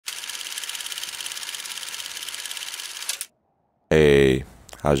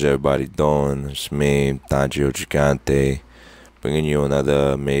How's everybody doing? It's me, Tangio Gigante, bringing you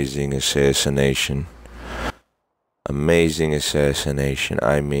another amazing assassination. Amazing assassination.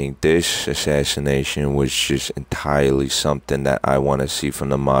 I mean, this assassination was just entirely something that I want to see from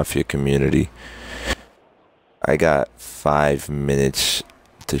the Mafia community. I got 5 minutes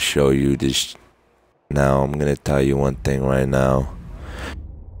to show you this. Now, I'm gonna tell you one thing right now.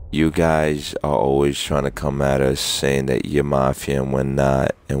 You guys are always trying to come at us saying that you're Mafia and we're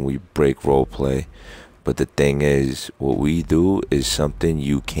not, and we break roleplay. But the thing is, what we do is something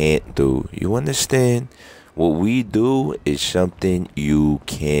you can't do. You understand? What we do is something you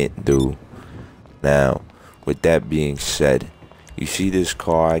can't do. Now, with that being said, you see this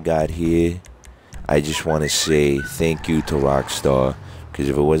car I got here? I just want to say thank you to Rockstar, because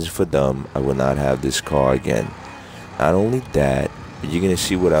if it wasn't for them, I would not have this car again. Not only that, but you're going to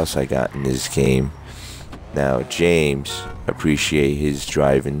see what else I got in this game. Now, James, appreciate his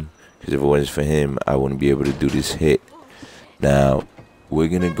driving, because if it wasn't for him, I wouldn't be able to do this hit. Now, we're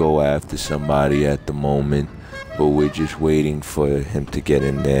going to go after somebody at the moment, but we're just waiting for him to get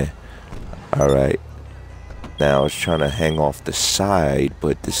in there. Alright. Now, I was trying to hang off the side,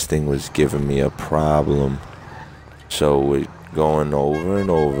 but this thing was giving me a problem. So we're going over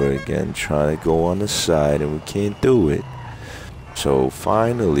and over again, trying to go on the side, and we can't do it. So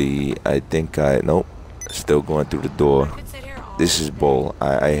finally, nope, still going through the door. This is bull.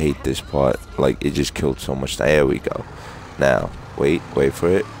 I hate this part. Like, it just killed so much. There we go. Now, wait for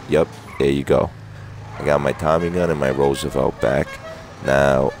it. Yup, there you go. I got my Tommy gun and my Roosevelt back.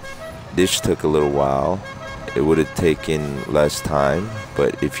 Now, this took a little while. It would have taken less time,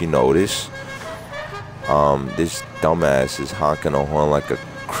 but if you notice, this dumbass is honking a horn like a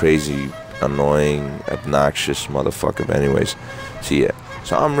crazy, annoying, obnoxious motherfucker. But anyways,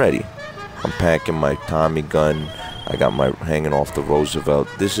 so I'm ready. I'm packing my Tommy gun. I got my hanging off the Roosevelt.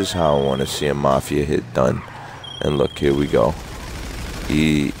 This is how I want to see a Mafia hit done. And look, here we go.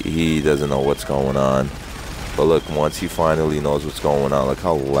 He doesn't know what's going on. But look, once he finally knows what's going on, look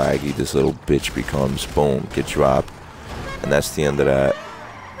how laggy this little bitch becomes. Boom, get dropped. And that's the end of that.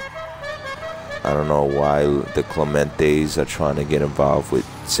 I don't know why the Clementes are trying to get involved with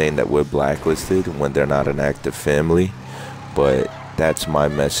saying that we're blacklisted when they're not an active family. But that's my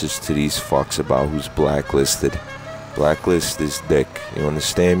message to these fucks about who's blacklisted. Blacklist is dick. You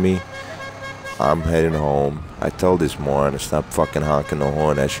understand me? I'm heading home. I told this moron to stop fucking honking the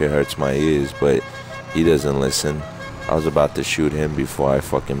horn. That shit hurts my ears, but he doesn't listen. I was about to shoot him before I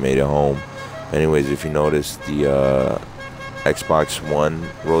fucking made it home. Anyways, if you notice, the Xbox One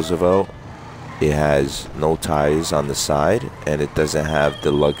Roosevelt, it has no tires on the side, and it doesn't have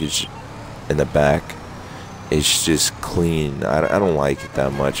the luggage in the back. It's just clean. I don't like it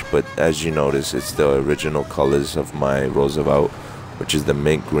that much, but as you notice, it's the original colors of my Roosevelt, which is the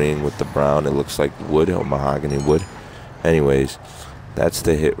mint green with the brown. It looks like wood or mahogany wood. Anyways, that's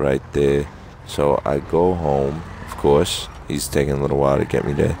the hit right there. So I go home, of course. He's taking a little while to get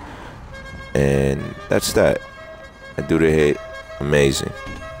me there. And that's that. I do the hit. Amazing.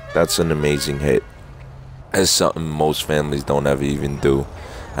 That's an amazing hit. That's something most families don't ever even do.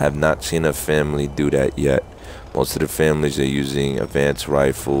 I have not seen a family do that yet. Most of the families are using advanced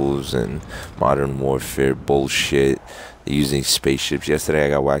rifles and modern warfare bullshit. They're using spaceships. Yesterday I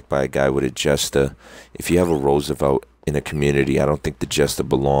got whacked by a guy with a Jester. If you have a Roosevelt in a community, I don't think the Jester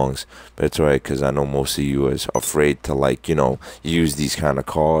belongs. But it's alright, because I know most of you are afraid to, like, use these kind of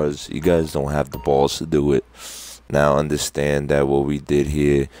cars. You guys don't have the balls to do it. Now understand that what we did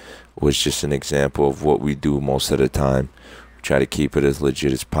here was just an example of what we do most of the time. We try to keep it as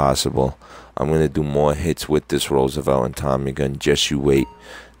legit as possible. I'm going to do more hits with this Roosevelt and Tommy gun. Just you wait.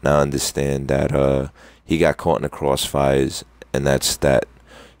 Now understand that he got caught in the crossfires, and that's that.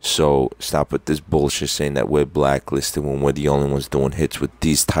 So stop with this bullshit saying that we're blacklisted when we're the only ones doing hits with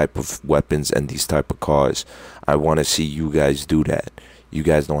these type of weapons and these type of cars. I want to see you guys do that. You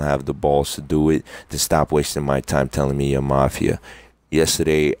guys don't have the balls to do it. Then stop wasting my time telling me you're Mafia.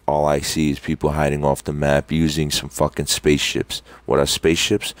 Yesterday, all I see is people hiding off the map using some fucking spaceships. What are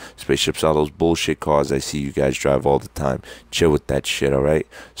spaceships? Spaceships are those bullshit cars I see you guys drive all the time. Chill with that shit, alright?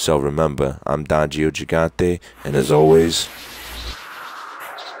 So remember, I'm Don Gigante, and as always,